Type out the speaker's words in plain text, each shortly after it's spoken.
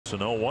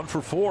Sano 1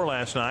 for 4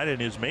 last night in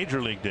his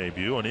major league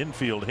debut, an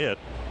infield hit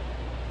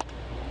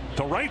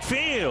to right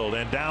field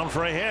and down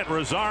for a hit.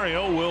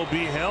 Rosario will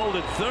be held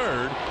at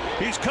third.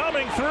 He's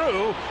coming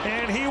through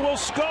and he will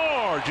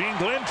score. Gene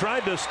Glenn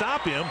tried to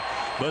stop him,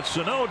 but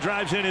Sano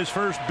drives in his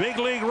first big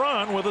league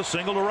run with a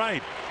single to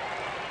right.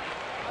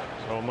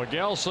 So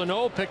Miguel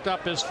Sano picked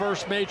up his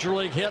first major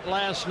league hit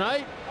last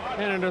night,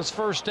 and in his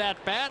first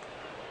at bat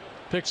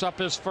picks up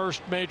his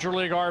first major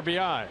league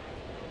RBI.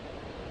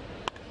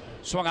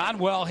 Swung on,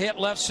 well hit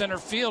left center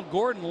field.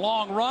 Gordon,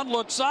 long run,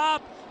 looks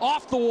up,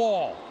 off the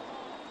wall.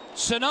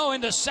 Sano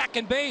into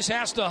second base,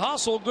 has to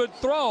hustle. Good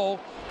throw.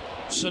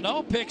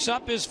 Sano picks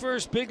up his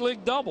first big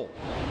league double.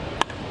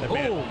 That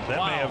may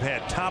have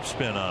had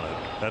topspin on it.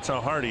 That's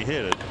how hard he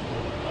hit it,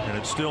 and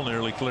it still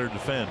nearly cleared the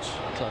fence.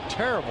 It's a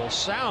terrible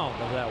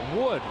sound of that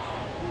wood.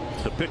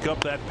 To pick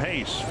up that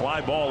pace,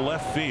 fly ball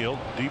left field,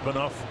 deep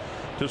enough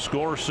to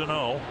score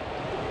Sano.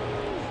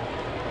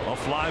 A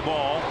fly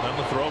ball, then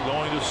the throw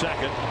going to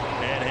second,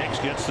 and Hicks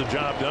gets the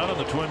job done, and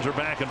the Twins are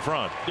back in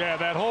front. Yeah,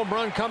 that home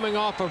run coming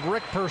off of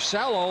Rick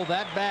Porcello,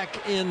 that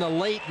back in the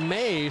late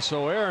May.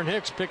 So Aaron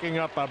Hicks picking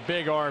up a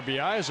big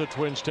RBI as the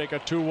Twins take a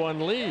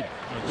 2-1 lead.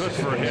 Good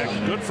for Hicks,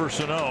 good for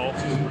Sano.